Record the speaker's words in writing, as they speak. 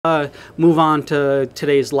Move on to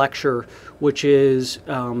today's lecture, which is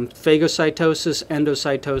phagocytosis,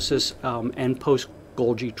 endocytosis, and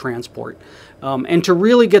post-Golgi transport. And to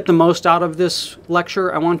really get the most out of this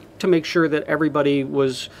lecture, I want to make sure that everybody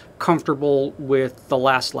was comfortable with the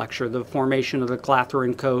last lecture, the formation of the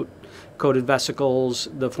Clathrin coated vesicles,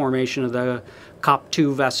 the formation of the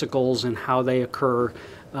COP2 vesicles and how they occur,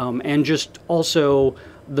 and just also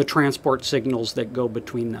the transport signals that go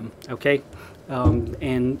between them, okay?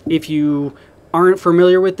 And if you aren't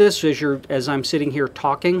familiar with this, as I'm sitting here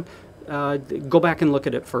talking, go back and look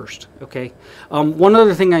at it first, okay? One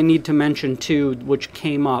other thing I need to mention too, which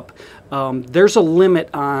came up, there's a limit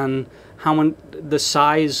on the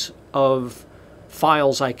size of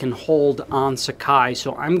files I can hold on Sakai,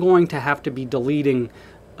 so I'm going to have to be deleting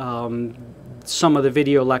some of the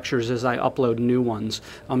video lectures as I upload new ones.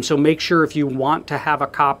 So make sure if you want to have a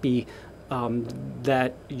copy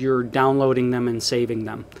that you're downloading them and saving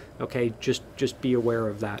them. Okay, just be aware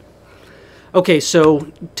of that. Okay, so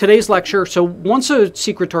today's lecture, so once a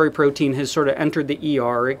secretory protein has sort of entered the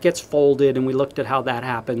ER, it gets folded, and we looked at how that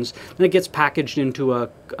happens. Then it gets packaged into a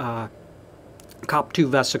COP2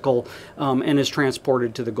 vesicle and is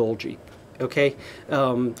transported to the Golgi. Okay,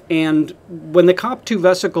 and when the COP2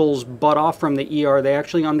 vesicles butt off from the ER, they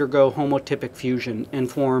actually undergo homotypic fusion and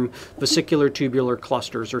form vesicular tubular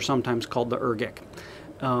clusters, or sometimes called the ergic.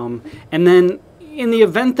 And then in the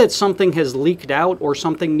event that something has leaked out or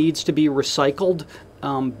something needs to be recycled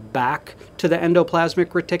back to the endoplasmic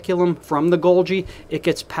reticulum from the Golgi, it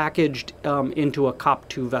gets packaged into a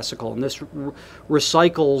COP2 vesicle, and this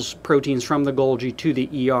recycles proteins from the Golgi to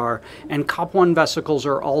the ER. And COP1 vesicles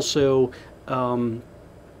are also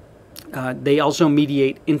they also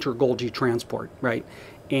mediate inter-Golgi transport, right?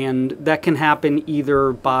 And that can happen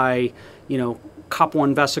either by,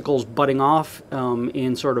 COP1 vesicles butting off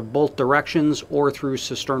in sort of both directions, or through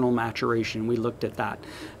cisternal maturation. We looked at that.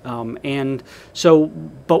 And so,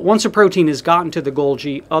 but once a protein has gotten to the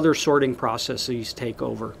Golgi, other sorting processes take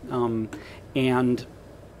over. And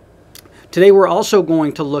today we're also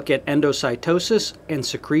going to look at endocytosis and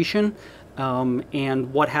secretion,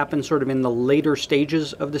 and what happens sort of in the later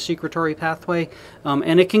stages of the secretory pathway.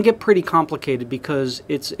 And it can get pretty complicated because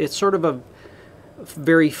it's sort of a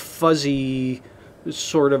very fuzzy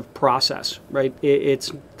sort of process, right?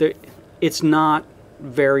 It's not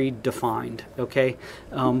very defined, okay?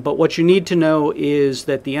 But what you need to know is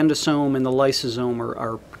that the endosome and the lysosome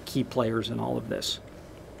are key players in all of this.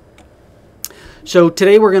 So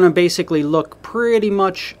today we're going to basically look pretty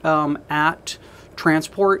much at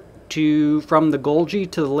transport from the Golgi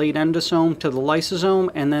to the late endosome to the lysosome,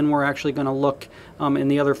 and then we're actually going to look in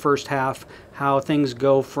the other first half how things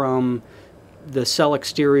go from the cell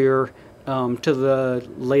exterior to the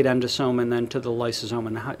late endosome and then to the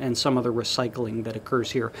lysosome, and some of the recycling that occurs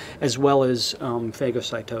here, as well as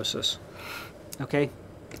phagocytosis. Okay?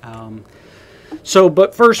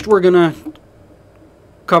 But first we're going to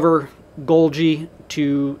cover Golgi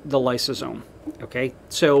to the lysosome. Okay?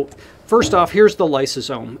 So first off, here's the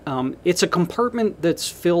lysosome. It's a compartment that's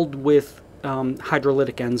filled with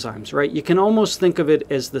hydrolytic enzymes, right? You can almost think of it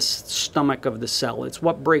as the stomach of the cell. It's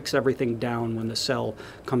what breaks everything down when the cell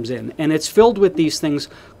comes in. And it's filled with these things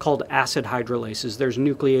called acid hydrolases. There's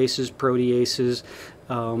nucleases, proteases,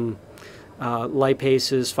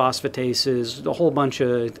 lipases, phosphatases, a whole bunch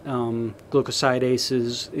of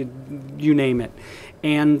glucosidases, you name it.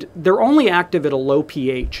 And they're only active at a low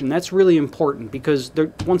pH, and that's really important because,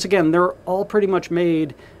 once again, they're all pretty much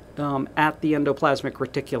made at the endoplasmic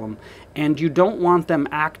reticulum, and you don't want them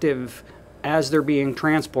active as they're being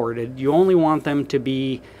transported. You only want them to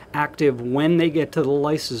be active when they get to the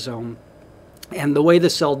lysosome. And the way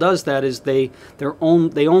the cell does that is they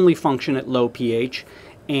only function at low pH,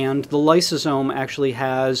 and the lysosome actually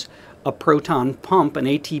has a proton pump, an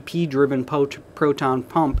ATP-driven proton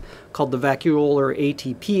pump called the vacuolar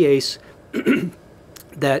ATPase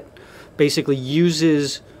that basically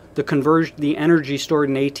uses the energy stored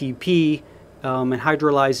in ATP and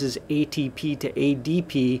hydrolyzes ATP to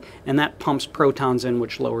ADP, and that pumps protons in,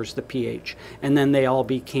 which lowers the pH. And then they all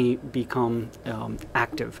become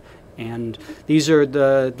active. And these are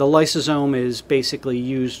the lysosome is basically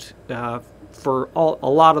used for a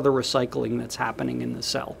lot of the recycling that's happening in the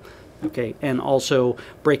cell. Okay, and also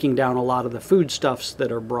breaking down a lot of the foodstuffs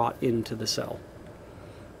that are brought into the cell.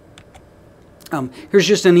 Here's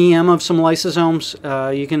just an EM of some lysosomes.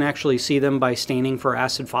 You can actually see them by staining for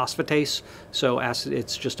acid phosphatase. So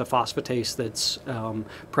it's just a phosphatase that's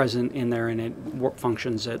present in there, and it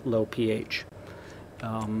functions at low pH.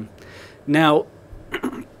 Now,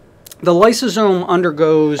 the lysosome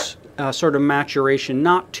undergoes sort of maturation,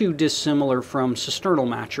 not too dissimilar from cisternal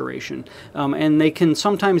maturation. And they can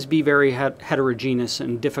sometimes be very heterogeneous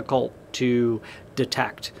and difficult to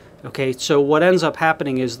detect. Okay, so what ends up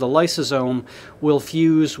happening is the lysosome will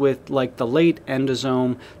fuse with like the late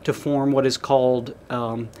endosome to form what is called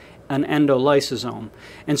an endolysosome.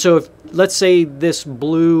 And so if, let's say this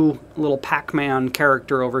blue little Pac-Man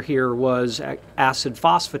character over here was acid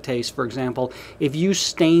phosphatase, for example, if you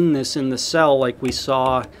stain this in the cell like we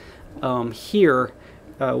saw here,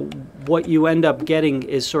 what you end up getting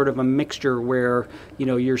is sort of a mixture where, you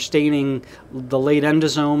know, you're staining the late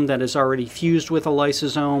endosome that is already fused with a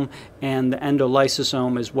lysosome and the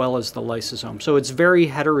endolysosome as well as the lysosome. So it's very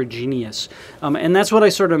heterogeneous. And that's what I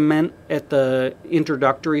sort of meant at the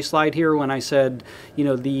introductory slide here when I said, you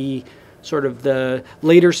know, the sort of the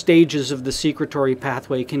later stages of the secretory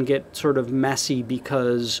pathway can get sort of messy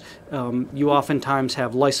because you oftentimes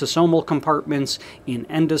have lysosomal compartments in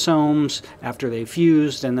endosomes after they've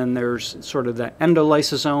fused, and then there's sort of the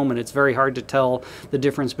endolysosome, and it's very hard to tell the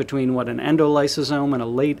difference between what an endolysosome and a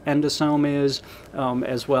late endosome is,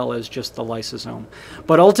 as well as just the lysosome.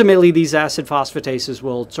 But ultimately these acid phosphatases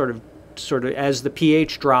will sort of as the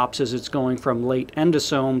pH drops as it's going from late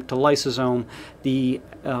endosome to lysosome, the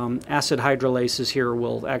acid hydrolases here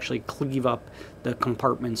will actually cleave up the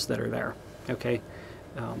compartments that are there. Okay.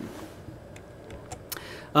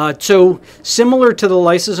 So similar to the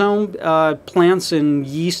lysosome, plants and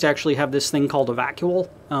yeast actually have this thing called a vacuole,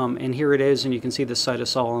 and here it is, and you can see the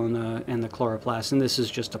cytosol and the chloroplast, and this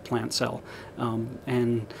is just a plant cell.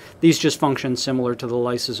 And these just function similar to the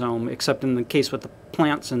lysosome, except in the case with the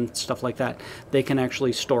plants and stuff like that, they can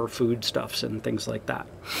actually store foodstuffs and things like that.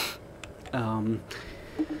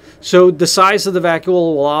 So the size of the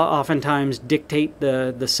vacuole will oftentimes dictate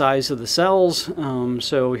the size of the cells.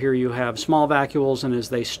 So here you have small vacuoles, and as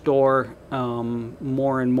they store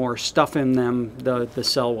more and more stuff in them, the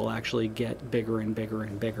cell will actually get bigger and bigger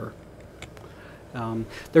and bigger.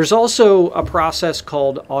 There's also a process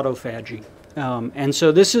called autophagy. And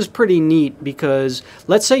so this is pretty neat because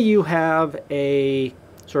let's say you have a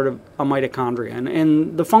sort of a mitochondria,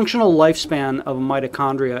 and the functional lifespan of a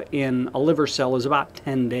mitochondria in a liver cell is about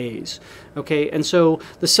 10 days. Okay, and so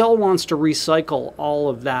the cell wants to recycle all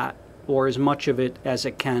of that, or as much of it as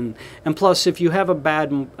it can. And plus, if you have a bad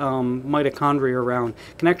mitochondria around,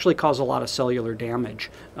 it can actually cause a lot of cellular damage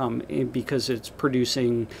because it's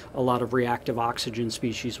producing a lot of reactive oxygen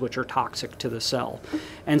species which are toxic to the cell.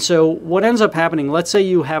 And so what ends up happening, let's say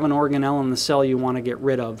you have an organelle in the cell you want to get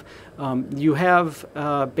rid of. You have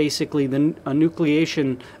basically a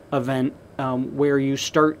nucleation event where you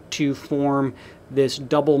start to form this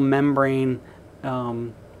double membrane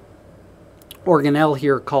organelle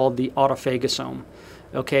here called the autophagosome.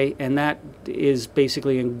 Okay, and that is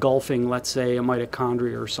basically engulfing, let's say, a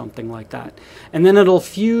mitochondria or something like that. And then it'll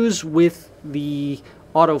fuse with the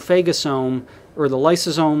autophagosome, or the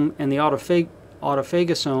lysosome and the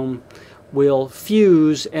autophagosome will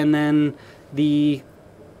fuse, and then the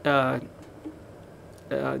vacuolar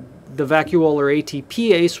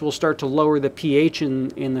ATPase will start to lower the pH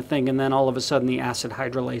in the thing, and then all of a sudden the acid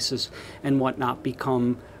hydrolases and whatnot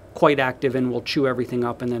become quite active and will chew everything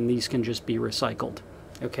up, and then these can just be recycled.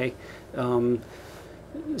 Okay,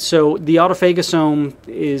 so the autophagosome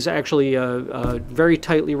is actually a very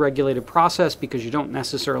tightly regulated process because you don't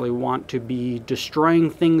necessarily want to be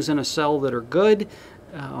destroying things in a cell that are good.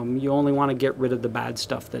 You only want to get rid of the bad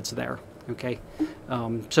stuff that's there. Okay,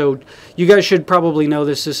 so you guys should probably know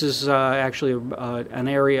this. This is actually an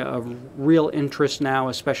area of real interest now,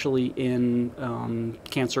 especially in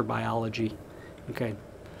cancer biology. Okay.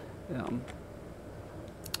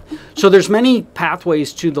 So there's many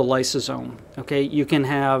pathways to the lysosome. Okay, you can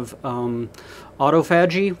have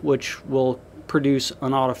autophagy, which will produce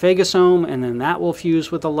an autophagosome, and then that will fuse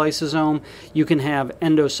with a lysosome. You can have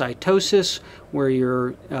endocytosis, where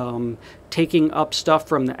you're taking up stuff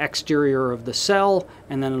from the exterior of the cell,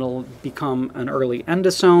 and then it'll become an early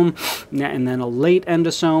endosome, and then a late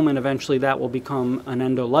endosome, and eventually that will become an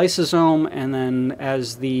endolysosome, and then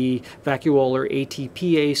as the vacuolar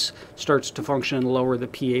ATPase starts to function and lower the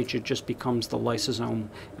pH, it just becomes the lysosome,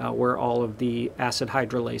 where all of the acid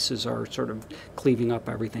hydrolases are sort of cleaving up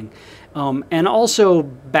everything. And also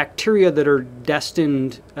bacteria that are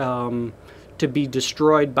destined to be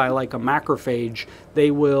destroyed by like a macrophage,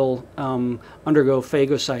 they will undergo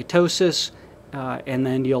phagocytosis, and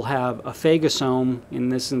then you'll have a phagosome. In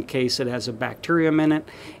this case, it has a bacterium in it,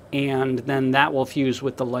 and then that will fuse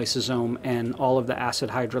with the lysosome, and all of the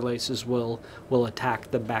acid hydrolases will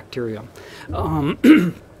attack the bacterium.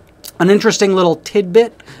 An interesting little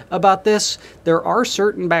tidbit about this, there are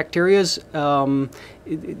certain bacteria, such as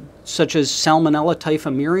Salmonella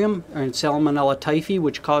typhimurium and Salmonella typhi,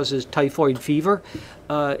 which causes typhoid fever.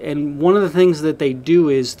 And one of the things that they do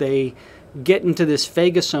is they get into this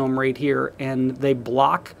phagosome right here, and they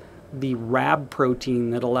block the Rab protein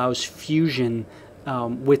that allows fusion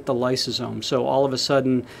with the lysosome. So all of a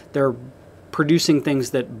sudden, they're producing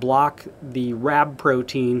things that block the Rab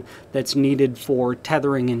protein that's needed for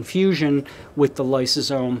tethering and fusion with the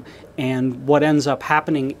lysosome. And what ends up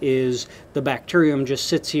happening is the bacterium just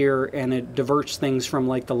sits here and it diverts things from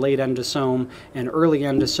like the late endosome and early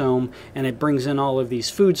endosome, and it brings in all of these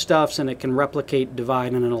foodstuffs, and it can replicate,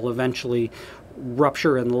 divide, and it'll eventually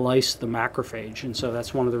rupture and lyse the macrophage. And so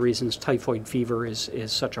that's one of the reasons typhoid fever is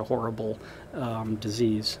such a horrible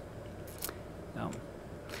disease.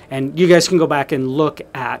 And you guys can go back and look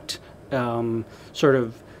at sort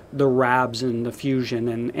of the Rabs and the fusion,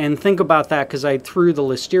 and think about that, because I threw the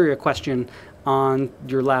listeria question on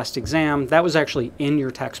your last exam. That was actually in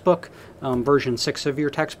your textbook, version 6 of your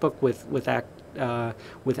textbook with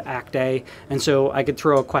Act A. And so I could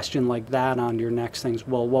throw a question like that on your next things.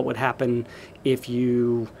 Well, what would happen if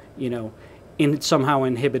you somehow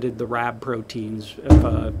inhibited the Rab proteins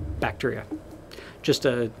of bacteria? Just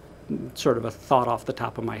a sort of a thought off the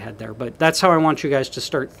top of my head there. But that's how I want you guys to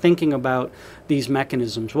start thinking about these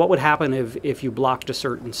mechanisms. What would happen if you blocked a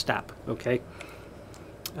certain step, okay?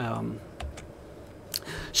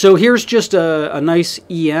 So here's just a nice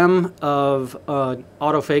EM of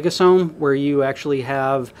autophagosome, where you actually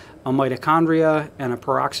have a mitochondria and a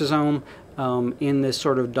peroxisome in this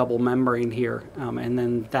sort of double membrane here. And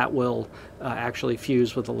then that will actually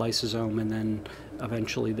fuse with the lysosome, and then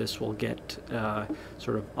eventually this will get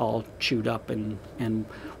sort of all chewed up, and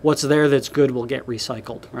what's there that's good will get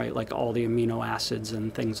recycled, right? Like all the amino acids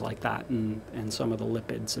and things like that, and some of the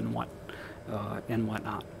lipids and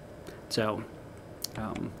whatnot. So,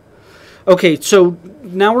 okay, so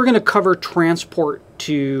now we're going to cover transport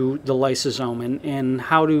to the lysosome, and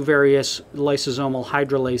how do various lysosomal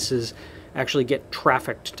hydrolases actually get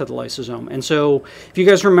trafficked to the lysosome. And so if you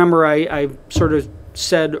guys remember, I sort of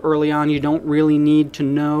said early on, you don't really need to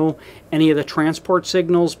know any of the transport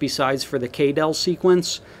signals besides for the KDEL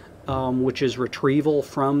sequence, which is retrieval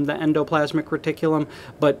from the endoplasmic reticulum.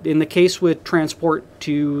 But in the case with transport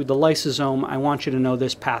to the lysosome, I want you to know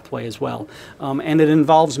this pathway as well. And it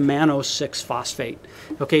involves mannose-6-phosphate.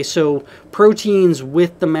 Okay, so proteins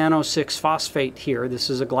with the mannose-6-phosphate here, this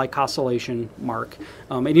is a glycosylation mark,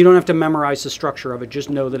 and you don't have to memorize the structure of it, just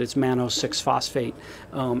know that it's mannose-6-phosphate,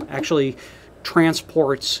 actually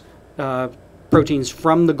transports proteins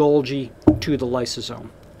from the Golgi to the lysosome,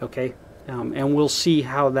 okay? And we'll see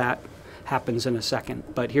how that happens in a second.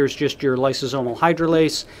 But here's just your lysosomal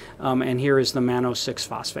hydrolase, and here is the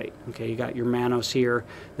mannose-6-phosphate. Okay, you got your mannose here.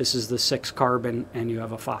 This is the 6-carbon, and you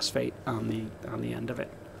have a phosphate on the end of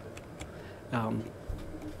it.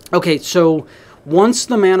 Okay, so once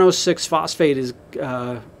the mannose-6-phosphate is,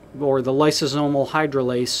 or the lysosomal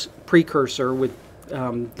hydrolase precursor with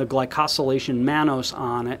the glycosylation mannose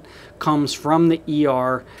on it, comes from the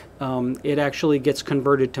ER, it actually gets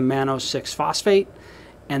converted to mannose-6-phosphate,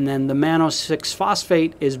 and then the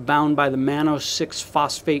mannose-6-phosphate is bound by the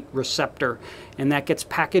mannose-6-phosphate receptor, and that gets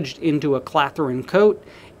packaged into a clathrin coat.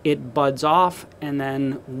 It buds off, and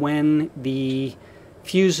then when the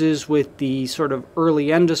fuses with the sort of early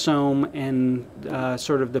endosome and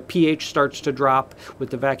sort of the pH starts to drop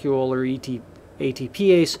with the vacuolar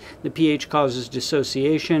ATPase, the pH causes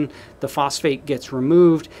dissociation, the phosphate gets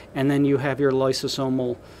removed, and then you have your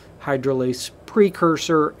lysosomal hydrolase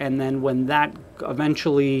precursor, and then when that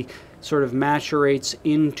eventually sort of maturates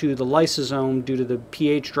into the lysosome due to the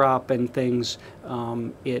pH drop and things,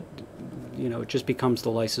 it just becomes the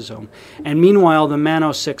lysosome. And meanwhile, the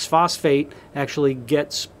mannose-6-phosphate actually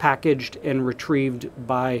gets packaged and retrieved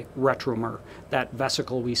by retromer, that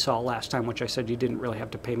vesicle we saw last time, which I said you didn't really have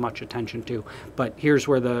to pay much attention to. But here's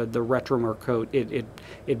where the retromer coat,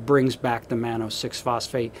 it brings back the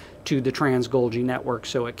mannose-6-phosphate to the trans-Golgi network,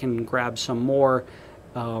 so it can grab some more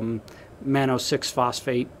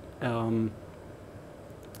mannose-6-phosphate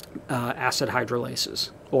acid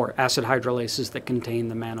hydrolases, or acid hydrolases that contain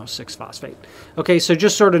the mannose-6-phosphate. Okay, so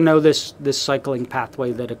just sort of know this cycling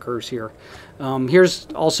pathway that occurs here. Here's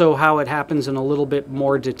also how it happens in a little bit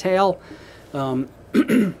more detail. You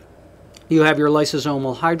have your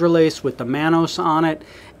lysosomal hydrolase with the mannose on it,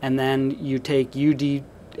 and then you take UDP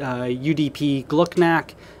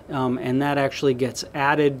glucnac, and that actually gets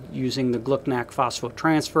added using the glucnac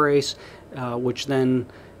phosphotransferase, which then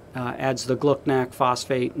adds the glucnac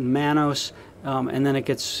phosphate and mannose, and then it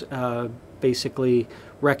gets basically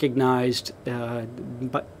recognized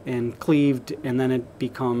and cleaved, and then it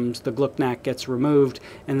becomes, the glucnac gets removed,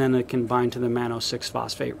 and then it can bind to the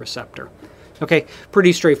mannose-6-phosphate receptor. Okay,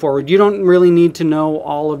 pretty straightforward. You don't really need to know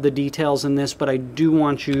all of the details in this, but I do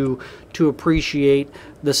want you to appreciate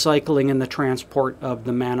the cycling and the transport of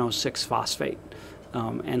the mannose-6-phosphate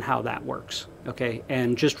and how that works. Okay,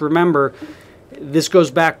 and just remember, this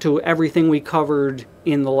goes back to everything we covered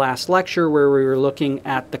in the last lecture, where we were looking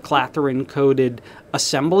at the clathrin-coated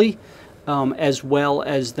assembly, as well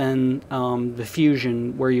as then the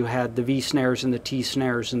fusion, where you had the V snares and the T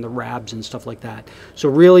snares and the RABs and stuff like that. So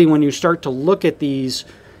really, when you start to look at these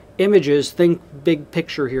images, think big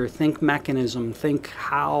picture here, think mechanism, think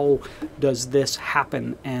how does this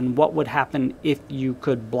happen, and what would happen if you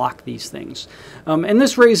could block these things. And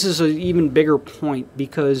this raises an even bigger point,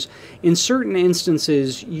 because in certain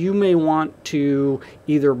instances you may want to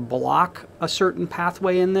either block a certain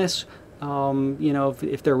pathway in this. You know,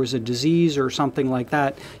 if there was a disease or something like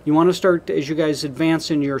that, you want to start, as you guys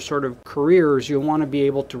advance in your sort of careers, you'll want to be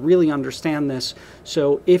able to really understand this.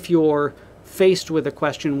 So if you're faced with a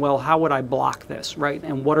question, well, how would I block this, right?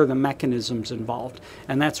 And what are the mechanisms involved?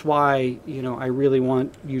 And that's why, you know, I really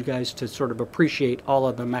want you guys to sort of appreciate all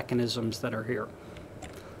of the mechanisms that are here.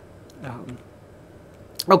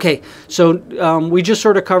 Okay, so we just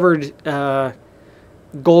sort of covered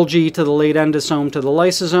Golgi to the late endosome to the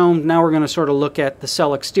lysosome. Now we're going to sort of look at the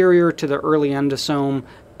cell exterior to the early endosome,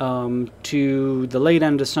 to the late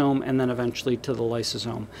endosome, and then eventually to the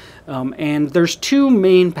lysosome. And there's two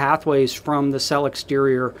main pathways from the cell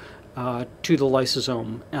exterior to the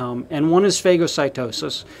lysosome. And one is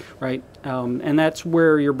phagocytosis, right? And that's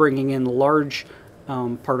where you're bringing in large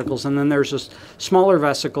particles, and then there's this smaller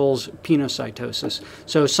vesicles, penocytosis.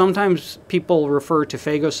 So sometimes people refer to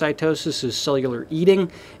phagocytosis as cellular eating,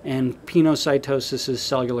 and penocytosis as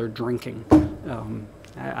cellular drinking.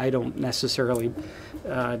 I don't necessarily,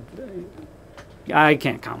 I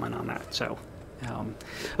can't comment on that. So,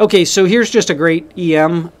 okay, so here's just a great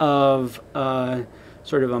EM of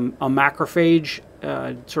sort of a macrophage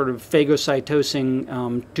sort of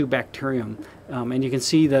phagocytosing to bacterium. And you can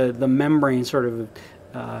see the membrane sort of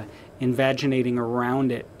invaginating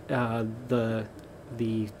around it, the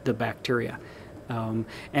bacteria.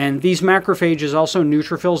 And these macrophages, also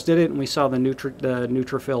neutrophils did it, and we saw the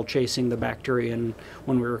neutrophil chasing the bacteria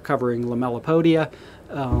when we were covering Lamellipodia.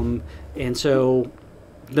 And so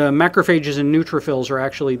the macrophages and neutrophils are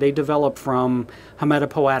actually, they develop from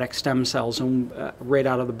hematopoietic stem cells and right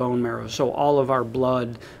out of the bone marrow. So all of our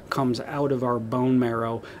blood comes out of our bone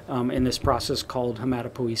marrow in this process called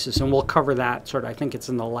hematopoiesis. And we'll cover that sort of, I think it's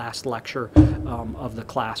in the last lecture of the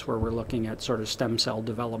class, where we're looking at sort of stem cell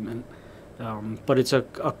development. But it's a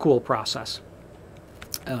cool process.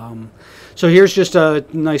 So here's just a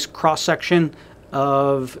nice cross-section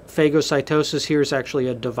of phagocytosis. Here's actually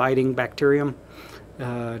a dividing bacterium.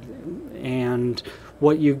 And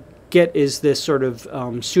what you get is this sort of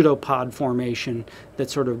pseudopod formation that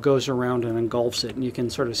sort of goes around and engulfs it. And you can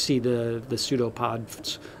sort of see the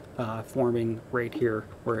pseudopods forming right here,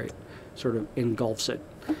 where it sort of engulfs it.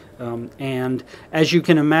 And as you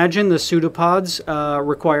can imagine, the pseudopods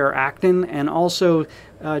require actin, and also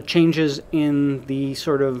changes in the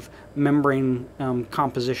sort of membrane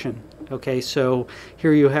composition. Okay, so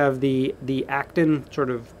here you have the actin sort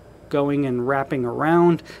of going and wrapping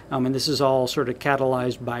around, and this is all sort of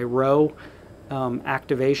catalyzed by Rho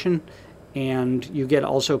activation, and you get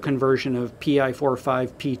also conversion of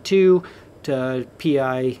PI45P2 to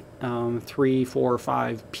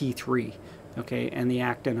PI345P3. Okay, and the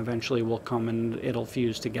actin eventually will come and it'll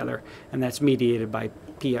fuse together, and that's mediated by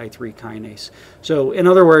PI3 kinase. So in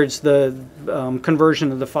other words, the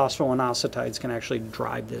conversion of the phosphoinositides can actually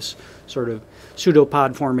drive this sort of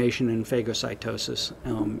pseudopod formation in phagocytosis,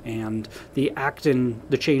 and the actin,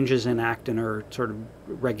 the changes in actin are sort of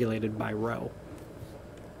regulated by Rho.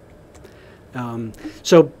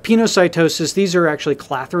 So penocytosis, these are actually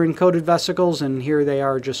clathrin-coated vesicles, and here they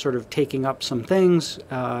are just sort of taking up some things.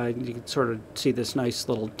 You can sort of see this nice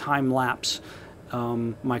little time-lapse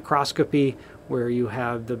microscopy where you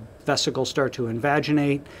have the vesicle start to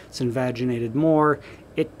invaginate. It's invaginated more,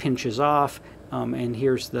 it pinches off, and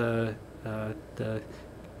here's the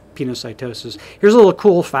penocytosis. Here's a little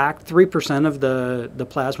cool fact: 3% of the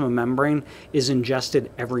plasma membrane is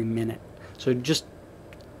ingested every minute. So just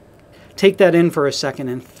take that in for a second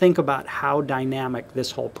and think about how dynamic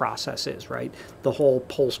this whole process is, right? The whole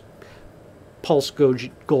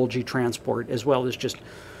post-Golgi transport, as well as just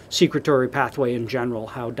secretory pathway in general,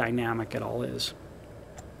 how dynamic it all is.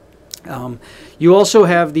 You also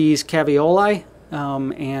have these caveoli,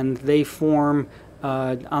 and they form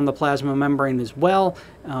on the plasma membrane as well,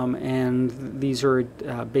 and these are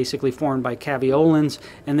basically formed by caveolins,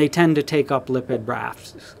 and they tend to take up lipid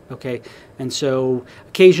rafts. Okay, and so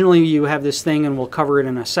occasionally you have this thing, and we'll cover it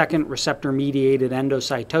in a second, receptor-mediated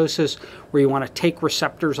endocytosis, where you want to take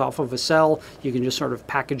receptors off of a cell. You can just sort of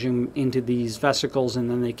package them into these vesicles,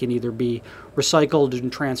 and then they can either be recycled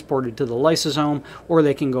and transported to the lysosome, or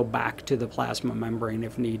they can go back to the plasma membrane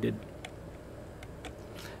if needed.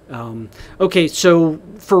 Okay, so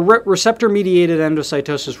for receptor-mediated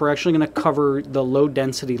endocytosis, we're actually going to cover the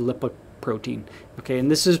low-density lipoprotein. Okay,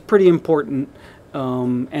 and this is pretty important,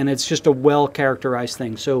 and it's just a well-characterized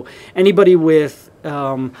thing. So anybody with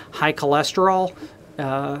high cholesterol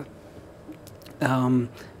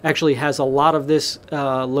actually has a lot of this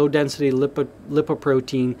low-density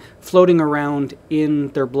lipoprotein floating around in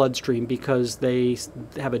their bloodstream because they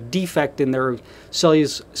have a defect in their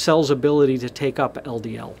cell's ability to take up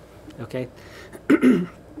LDL. Okay, and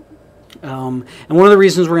one of the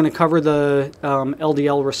reasons we're going to cover the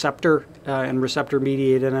LDL receptor and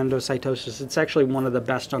receptor-mediated endocytosis, it's actually one of the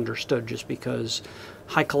best understood, just because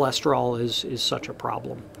high cholesterol is such a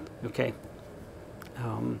problem. Okay.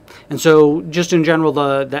 And so just in general,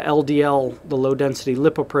 the LDL, the low-density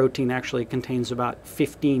lipoprotein, actually contains about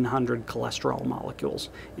 1,500 cholesterol molecules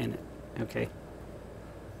in it, okay?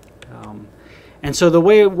 And so the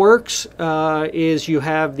way it works is you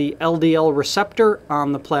have the LDL receptor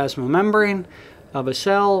on the plasma membrane of a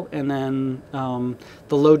cell, and then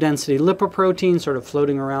the low-density lipoprotein sort of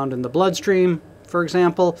floating around in the bloodstream, for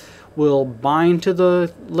example, will bind to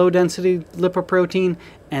the low-density lipoprotein,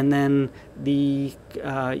 and then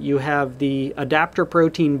you have the adapter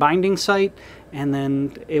protein binding site, and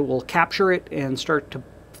then it will capture it and start to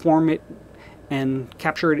form it and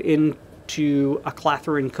capture it into a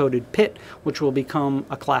clathrin-coated pit, which will become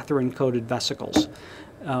a clathrin-coated vesicles.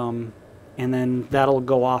 And then that'll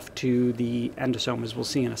go off to the endosome, as we'll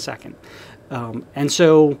see in a second. And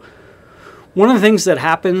so one of the things that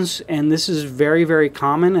happens, and this is very, very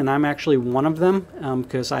common, and I'm actually one of them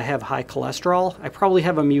because I have high cholesterol, I probably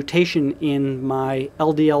have a mutation in my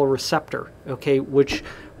LDL receptor, okay, which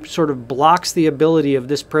sort of blocks the ability of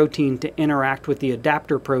this protein to interact with the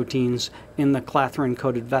adapter proteins in the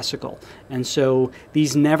clathrin-coated vesicle. And so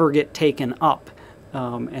these never get taken up.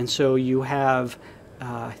 And so you have,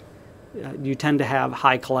 you tend to have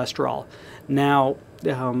high cholesterol. Now,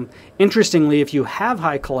 interestingly, if you have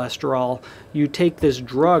high cholesterol, you take this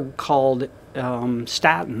drug called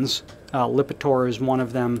statins. Lipitor is one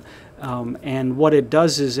of them, and what it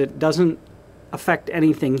does is it doesn't affect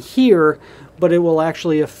anything here, but it will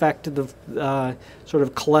actually affect the sort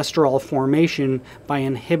of cholesterol formation by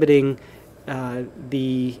inhibiting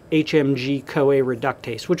the HMG-CoA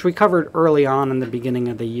reductase, which we covered early on in the beginning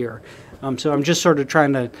of the year. So I'm just sort of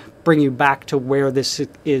trying to bring you back to where this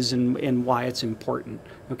is and why it's important.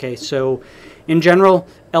 Okay, so in general,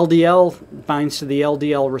 LDL binds to the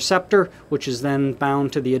LDL receptor, which is then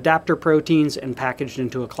bound to the adapter proteins and packaged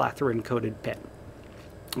into a clathrin-coated pit.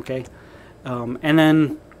 Okay, and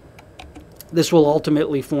then this will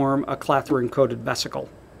ultimately form a clathrin-coated vesicle.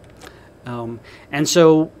 And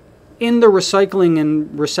so in the recycling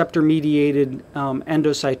and receptor-mediated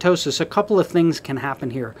endocytosis, a couple of things can happen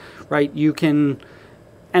here, right? You can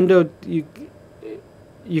form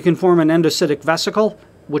an endocytic vesicle,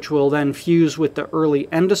 which will then fuse with the early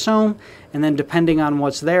endosome, and then depending on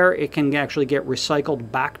what's there, it can actually get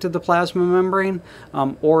recycled back to the plasma membrane,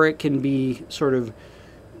 or it can be sort of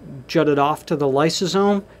jutted off to the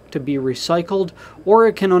lysosome to be recycled, or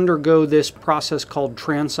it can undergo this process called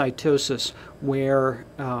transcytosis, where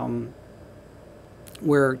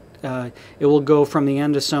it will go from the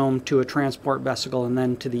endosome to a transport vesicle and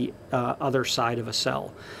then to the other side of a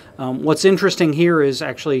cell. What's interesting here is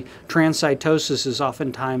actually transcytosis is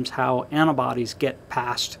oftentimes how antibodies get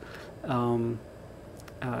past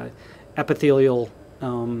epithelial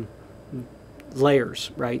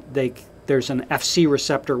layers, right? There's an FC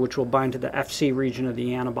receptor which will bind to the FC region of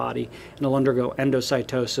the antibody, and it'll undergo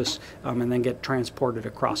endocytosis and then get transported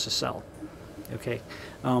across a cell. Okay,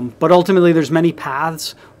 but ultimately there's many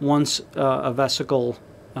paths once a vesicle,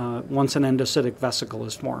 once an endocytic vesicle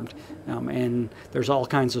is formed, and there's all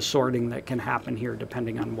kinds of sorting that can happen here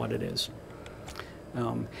depending on what it is.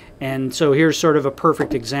 And so here's sort of a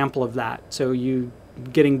perfect example of that. So you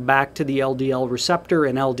getting back to the LDL receptor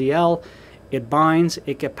and LDL, it binds,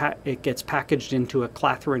 it gets packaged into a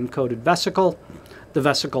clathrin-coated vesicle. The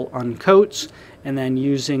vesicle uncoats, and then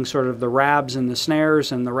using sort of the RABs and the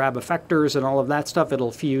snares and the RAB effectors and all of that stuff,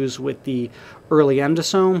 it'll fuse with the early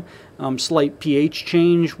endosome. Slight pH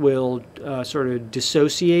change will sort of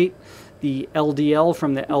dissociate the LDL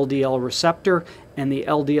from the LDL receptor, and the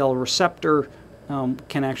LDL receptor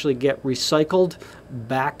can actually get recycled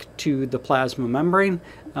back to the plasma membrane,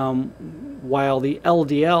 while the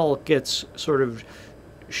LDL gets sort of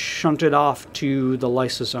shunted off to the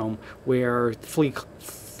lysosome, where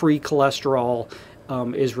free cholesterol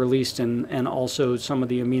is released, and also some of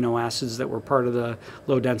the amino acids that were part of the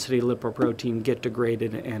low-density lipoprotein get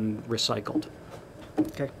degraded and recycled.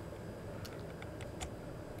 Okay.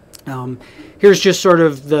 Here's just sort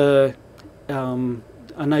of the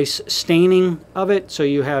a nice staining of it. So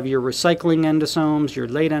you have your recycling endosomes, your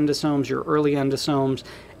late endosomes, your early endosomes,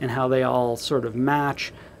 and how they all sort of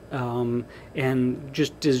match. And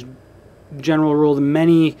just as general rule,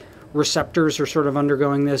 many receptors are sort of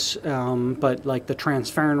undergoing this, but like the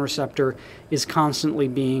transferrin receptor is constantly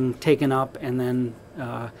being taken up and then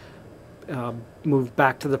moved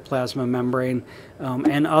back to the plasma membrane,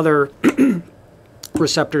 and other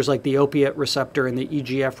receptors like the opiate receptor and the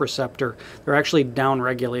EGF receptor, they're actually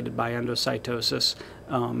downregulated by endocytosis,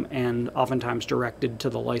 and oftentimes directed to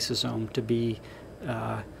the lysosome to be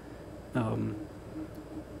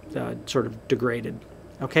sort of degraded.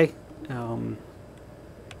 Okay.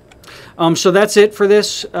 So that's it for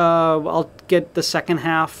this. I'll get the second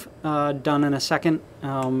half done in a second,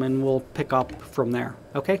 and we'll pick up from there.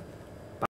 Okay.